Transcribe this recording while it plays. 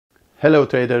Hello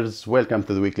traders, welcome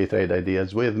to the Weekly Trade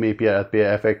Ideas with me, Pierre at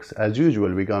PFX. As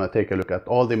usual, we're gonna take a look at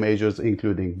all the majors,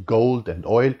 including gold and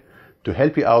oil, to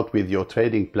help you out with your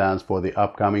trading plans for the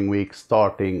upcoming week,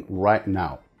 starting right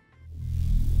now.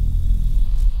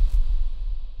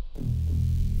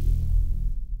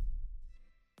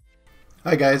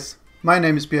 Hi guys, my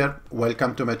name is Pierre.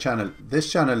 Welcome to my channel.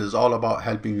 This channel is all about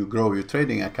helping you grow your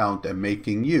trading account and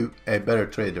making you a better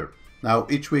trader. Now,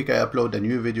 each week I upload a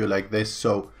new video like this,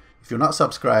 so if you're not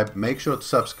subscribed, make sure to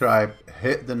subscribe,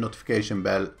 hit the notification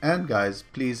bell, and guys,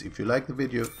 please, if you like the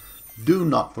video, do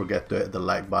not forget to hit the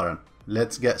like button.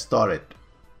 Let's get started.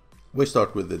 We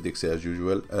start with the DXY as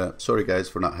usual. Sorry guys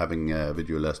for not having a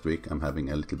video last week. I'm having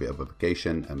a little bit of a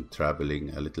vacation. I'm traveling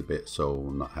a little bit,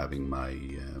 so not having my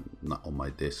not on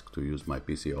my desk to use my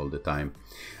PC all the time.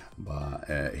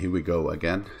 But here we go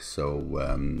again. So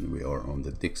we are on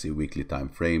the DXY weekly time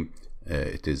frame.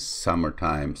 It is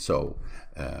summertime, so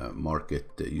market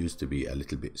used to be a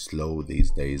little bit slow these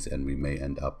days, and we may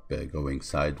end up going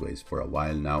sideways for a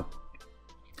while now,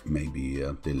 maybe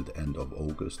till the end of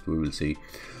August. We will see.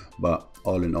 But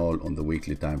all in all, on the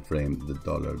weekly time frame, the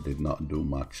dollar did not do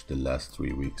much the last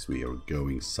 3 weeks. We are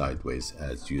going sideways,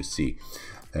 as you see.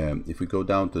 If we go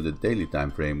down to the daily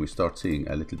time frame, we start seeing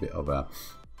a little bit of a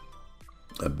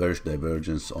bearish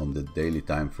divergence on the daily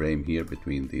time frame here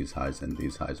between these highs and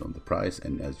these highs on the price.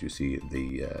 And as you see,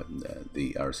 the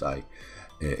RSI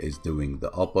is doing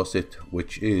the opposite,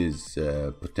 which is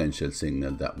a potential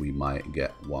signal that we might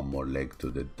get one more leg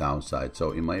to the downside.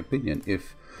 So in my opinion,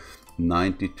 if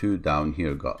 92 down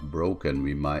here got broken,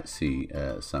 we might see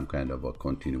some kind of a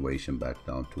continuation back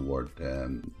down toward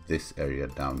this area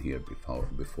down here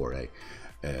before a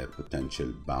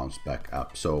potential bounce back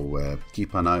up. So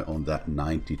keep an eye on that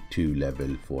 92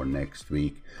 level for next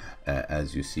week.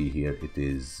 As you see here, it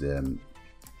is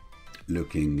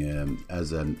looking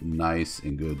as a nice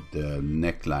and good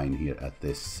neckline here at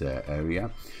this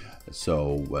area.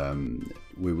 So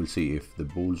we will see if the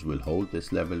bulls will hold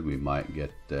this level. We might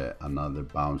get another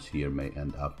bounce here, may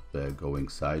end up going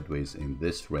sideways in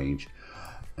this range.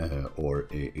 Or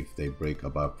if they break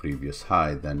above previous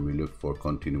high, then we look for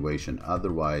continuation.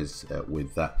 Otherwise,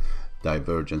 with that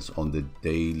divergence on the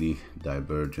daily,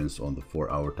 divergence on the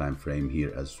 4-hour time frame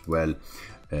here as well,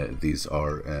 these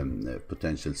are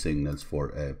potential signals for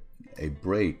a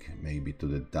break maybe to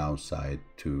the downside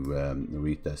to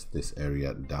retest this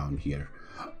area down here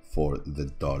for the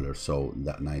dollar. So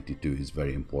that 92 is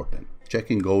very important.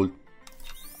 Checking gold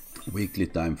weekly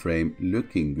time frame,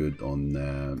 looking good on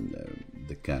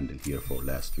the candle here for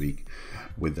last week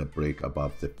with a break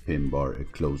above the pin bar, a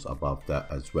close above that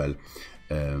as well.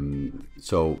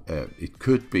 So it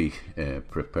could be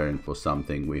preparing for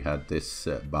something. We had this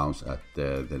bounce at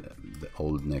the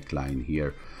old neckline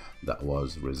here that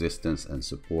was resistance and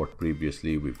support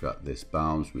previously. We've got this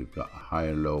bounce, we've got a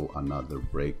higher low, another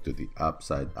break to the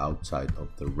upside outside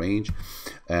of the range.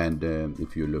 And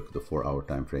if you look at the 4-hour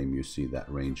time frame, you see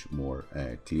that range more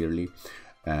clearly.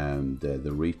 And the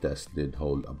retest did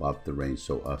hold above the range.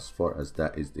 So as far as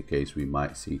that is the case, we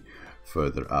might see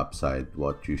further upside.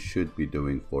 What you should be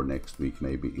doing for next week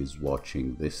maybe is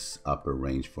watching this upper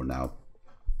range for now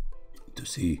to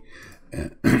see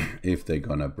if they're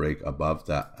gonna break above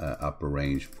that upper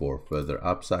range for further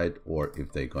upside, or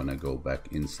if they're gonna go back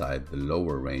inside the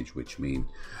lower range, which means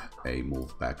a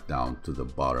move back down to the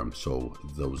bottom. So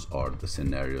those are the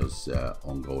scenarios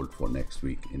on gold for next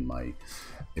week, in my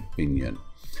opinion.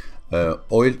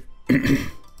 Oil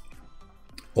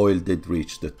oil did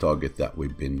reach the target that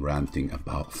we've been ranting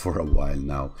about for a while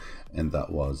now, and that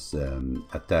was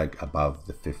a tag above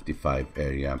the 55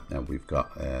 area, and we've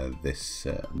got this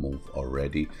move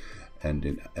already.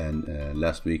 And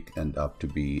last week ended up to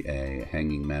be a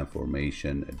hanging man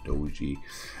formation, a doji,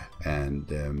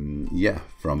 and yeah,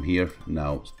 from here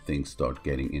now things start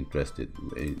getting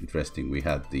interesting. We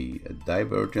had the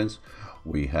divergence,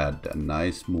 we had a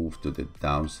nice move to the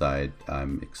downside.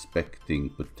 I'm expecting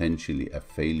potentially a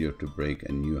failure to break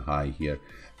a new high here,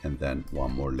 and then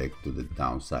one more leg to the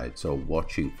downside. So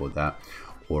watching for that,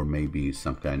 or maybe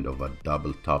some kind of a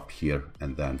double top here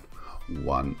and then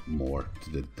one more to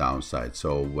the downside.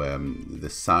 So the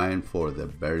sign for the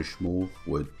bearish move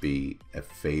would be a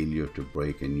failure to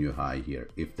break a new high here.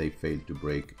 If they fail to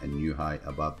break a new high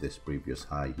above this previous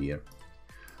high here,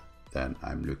 then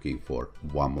I'm looking for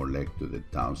one more leg to the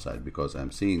downside, because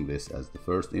I'm seeing this as the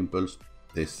first impulse.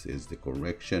 This is the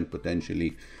correction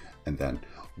potentially, and then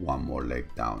one more leg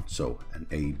down. So an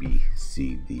A, B,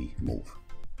 C, D move.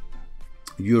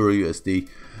 EURUSD,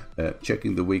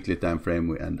 checking the weekly time frame,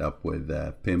 we end up with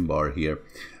a pin bar here.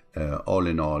 All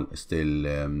in all,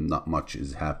 still not much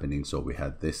is happening. So we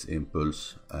had this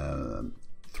impulse,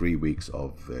 3 weeks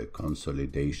of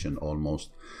consolidation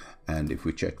almost. And if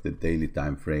we check the daily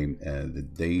time frame, the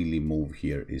daily move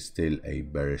here is still a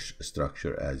bearish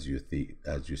structure, as you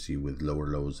see, with lower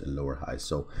lows and lower highs.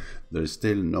 So there is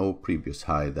still no previous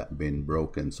high that been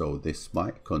broken, so this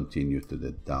might continue to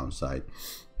the downside.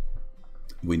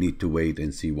 We need to wait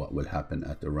and see what will happen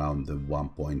at around the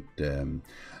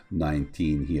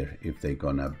 1.19 here. If they're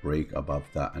gonna break above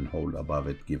that and hold above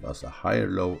it, give us a higher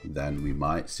low, then we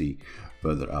might see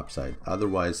further upside.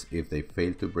 Otherwise, if they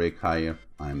fail to break higher,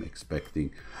 I'm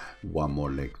expecting one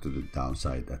more leg to the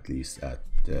downside, at least at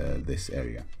this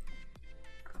area.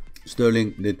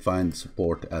 Sterling did find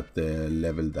support at the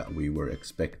level that we were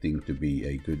expecting to be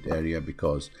a good area,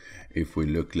 because if we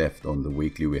look left on the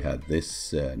weekly, we had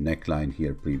this neckline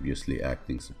here previously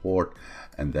acting support,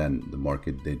 and then the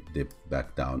market did dip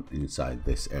back down inside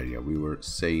this area. We were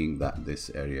saying that this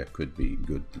area could be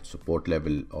good support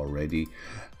level already,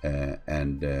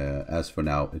 and as for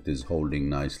now, it is holding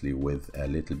nicely with a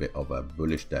little bit of a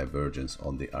bullish divergence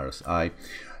on the RSI.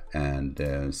 And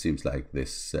seems like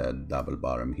this double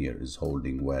bottom here is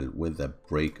holding well with a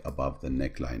break above the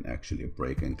neckline. Actually, a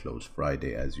break and close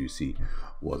Friday, as you see,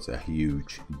 was a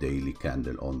huge daily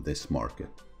candle on this market.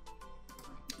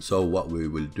 So what we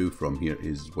will do from here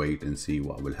is wait and see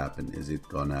what will happen. Is it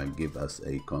gonna give us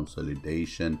a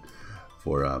consolidation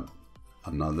for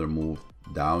another move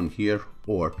down here,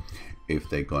 or if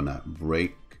they're gonna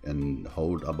break and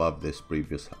hold above this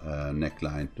previous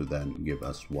neckline to then give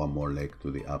us one more leg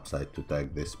to the upside to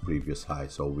tag this previous high.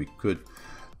 So we could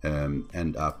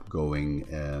end up going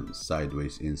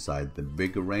sideways inside the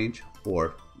bigger range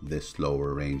or this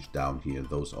lower range down here.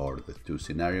 Those are the two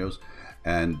scenarios.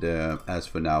 And as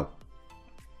for now,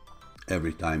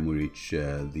 every time we reach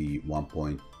the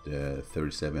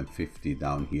 1.3750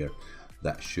 down here,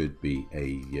 that should be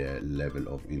a level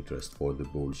of interest for the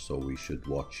bulls, so we should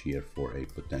watch here for a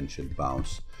potential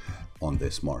bounce on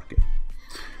this market.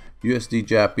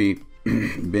 USDJPY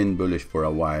been bullish for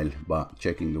a while, but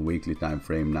checking the weekly time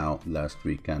frame now, last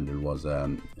week candle was a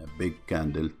big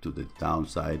candle to the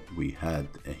downside. We had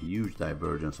a huge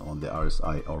divergence on the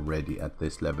RSI already at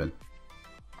this level.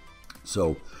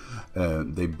 So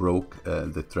they broke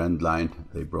the trend line,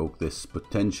 they broke this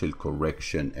potential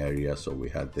correction area. So we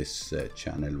had this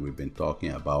channel we've been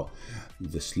talking about,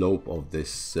 the slope of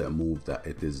this move, that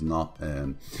it is not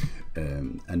an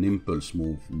impulse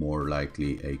move, more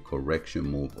likely a correction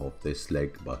move of this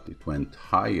leg, but it went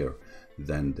higher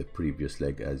than the previous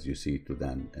leg, as you see, to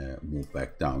then move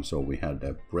back down. So we had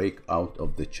a break out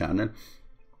of the channel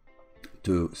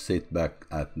to sit back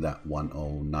at that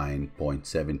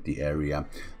 109.70 area,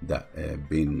 that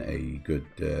been a good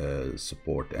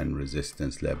support and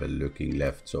resistance level looking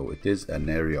left. So it is an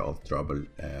area of trouble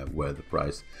where the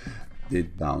price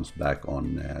did bounce back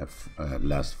on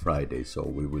last Friday. So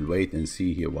we will wait and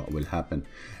see here what will happen.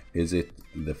 Is it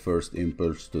the first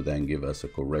impulse to then give us a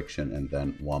correction and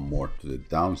then one more to the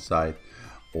downside,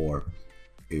 or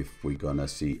if we're gonna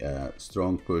see a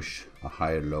strong push, a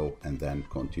higher low, and then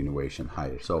continuation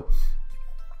higher? So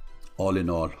all in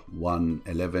all,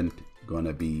 111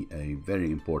 gonna be a very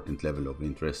important level of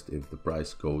interest. If the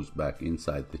price goes back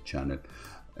inside the channel,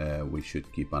 we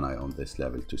should keep an eye on this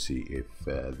level to see if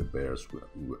the bears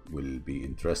will be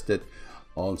interested.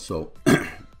 Also,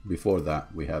 before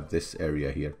that, we have this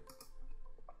area here,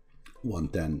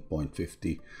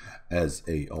 110.50, as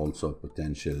a also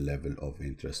potential level of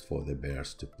interest for the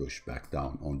bears to push back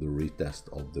down on the retest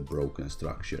of the broken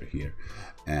structure here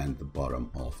and the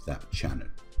bottom of that channel.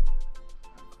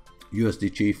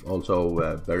 USDCHF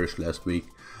also bearish last week.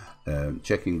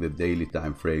 Checking the daily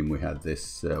time frame, we had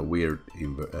this weird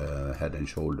head and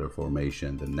shoulder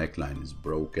formation. The neckline is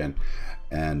broken,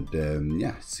 and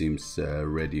yeah, seems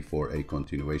ready for a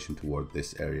continuation toward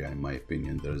this area. In my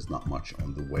opinion, there is not much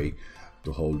on the way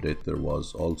to hold it. There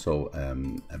was also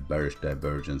a bearish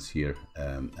divergence here,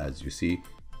 as you see.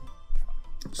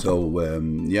 So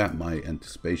yeah, my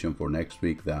anticipation for next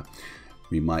week that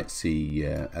we might see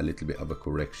a little bit of a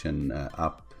correction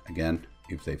up again.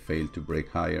 If they fail to break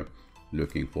higher,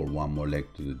 looking for one more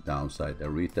leg to the downside. A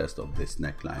retest of this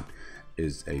neckline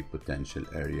is a potential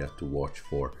area to watch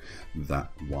for,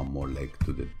 that one more leg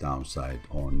to the downside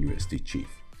on USDCHF.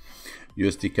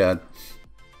 USDCAD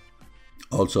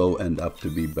also end up to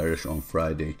be bearish on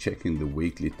Friday. Checking the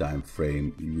weekly time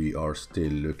frame, we are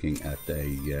still looking at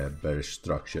a bearish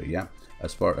structure. Yeah,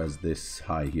 as far as this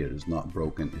high here is not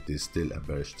broken, it is still a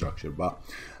bearish structure. But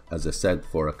as I said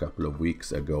for a couple of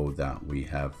weeks ago, that we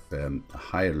have a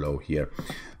higher low here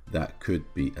that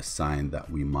could be a sign that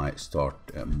we might start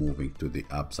moving to the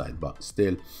upside, but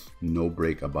still no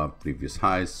break above previous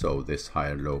highs, so this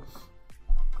higher low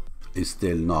is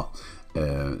still not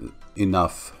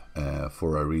enough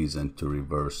for a reason to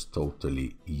reverse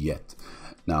totally yet.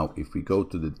 Now if we go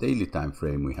to the daily time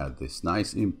frame, we had this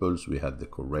nice impulse, we had the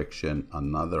correction,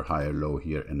 another higher low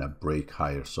here and a break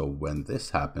higher. So when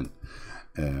this happened,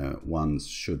 one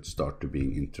should start to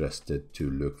being interested to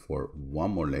look for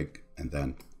one more leg and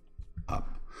then up.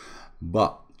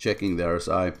 But checking the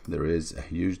RSI, there is a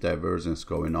huge divergence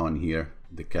going on here.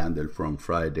 The candle from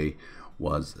Friday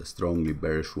was a strongly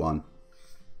bearish one.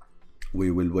 We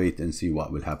will wait and see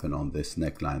what will happen on this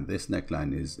neckline. This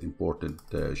neckline is important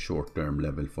short-term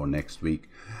level for next week.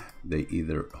 They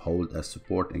either hold as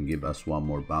support and give us one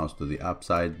more bounce to the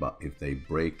upside, but if they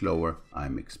break lower,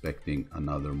 I'm expecting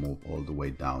another move all the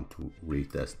way down to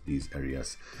retest these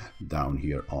areas down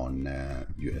here on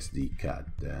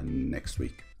USDCAD next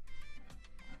week.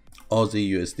 Aussie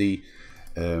USD,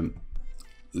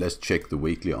 let's check the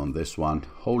weekly on this one.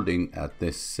 Holding at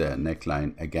this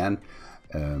neckline again.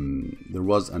 There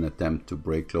was an attempt to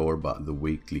break lower, but the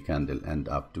weekly candle ended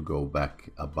up to go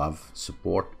back above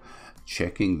support.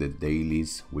 Checking the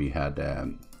dailies, we had a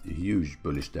huge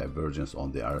bullish divergence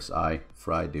on the RSI.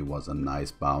 Friday was a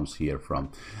nice bounce here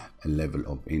from a level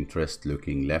of interest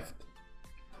looking left,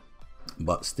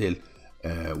 but still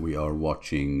we are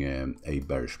watching a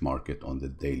bearish market on the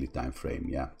daily time frame.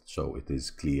 Yeah, so it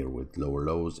is clear with lower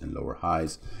lows and lower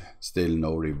highs, still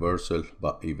no reversal,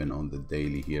 but even on the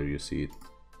daily here you see it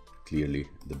clearly,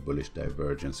 the bullish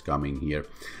divergence coming here.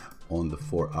 On the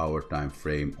 4-hour time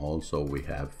frame also we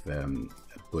have a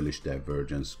bullish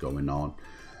divergence going on.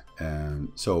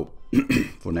 So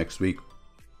for next week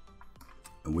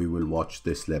we will watch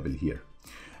this level here.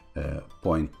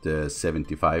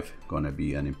 0.75 gonna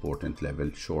be an important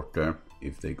level short term,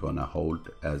 if they're gonna hold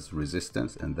as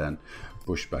resistance and then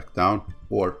push back down,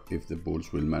 or if the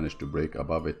bulls will manage to break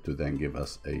above it to then give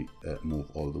us a move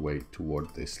all the way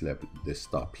toward this level, this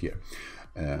stop here.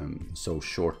 So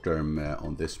short term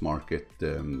on this market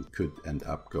could end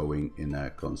up going in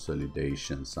a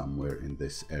consolidation somewhere in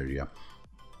this area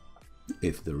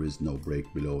if there is no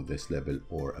break below this level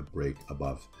or a break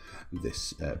above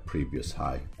this previous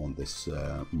high on this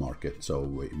market. So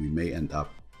we may end up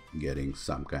getting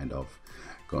some kind of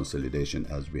consolidation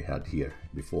as we had here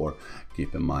before.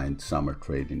 Keep in mind summer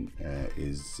trading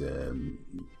is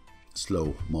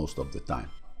slow most of the time.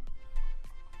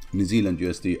 New Zealand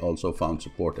USD also found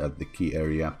support at the key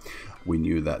area. We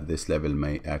knew that this level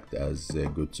may act as a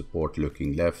good support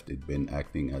looking left. It's been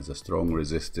acting as a strong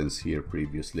resistance here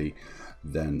previously.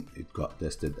 Then it got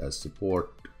tested as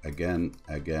support again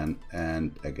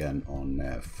and again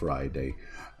on Friday,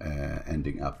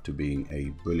 ending up to being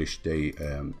a bullish day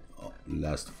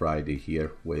last Friday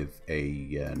here with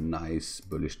a nice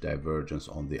bullish divergence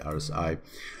on the RSI.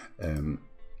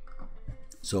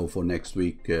 So for next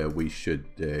week we should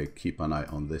keep an eye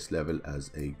on this level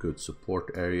as a good support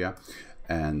area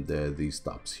and these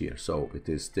stops here. So it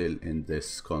is still in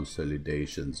this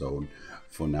consolidation zone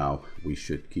for now. We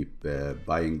should keep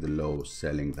buying the low,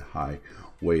 selling the high,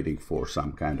 waiting for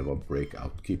some kind of a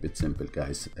breakout. Keep it simple,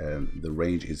 guys. The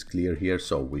range is clear here,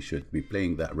 so we should be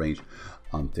playing that range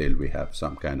until we have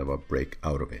some kind of a break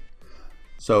out of it.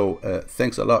 So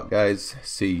thanks a lot, guys.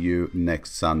 See you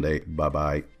next Sunday. Bye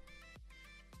bye.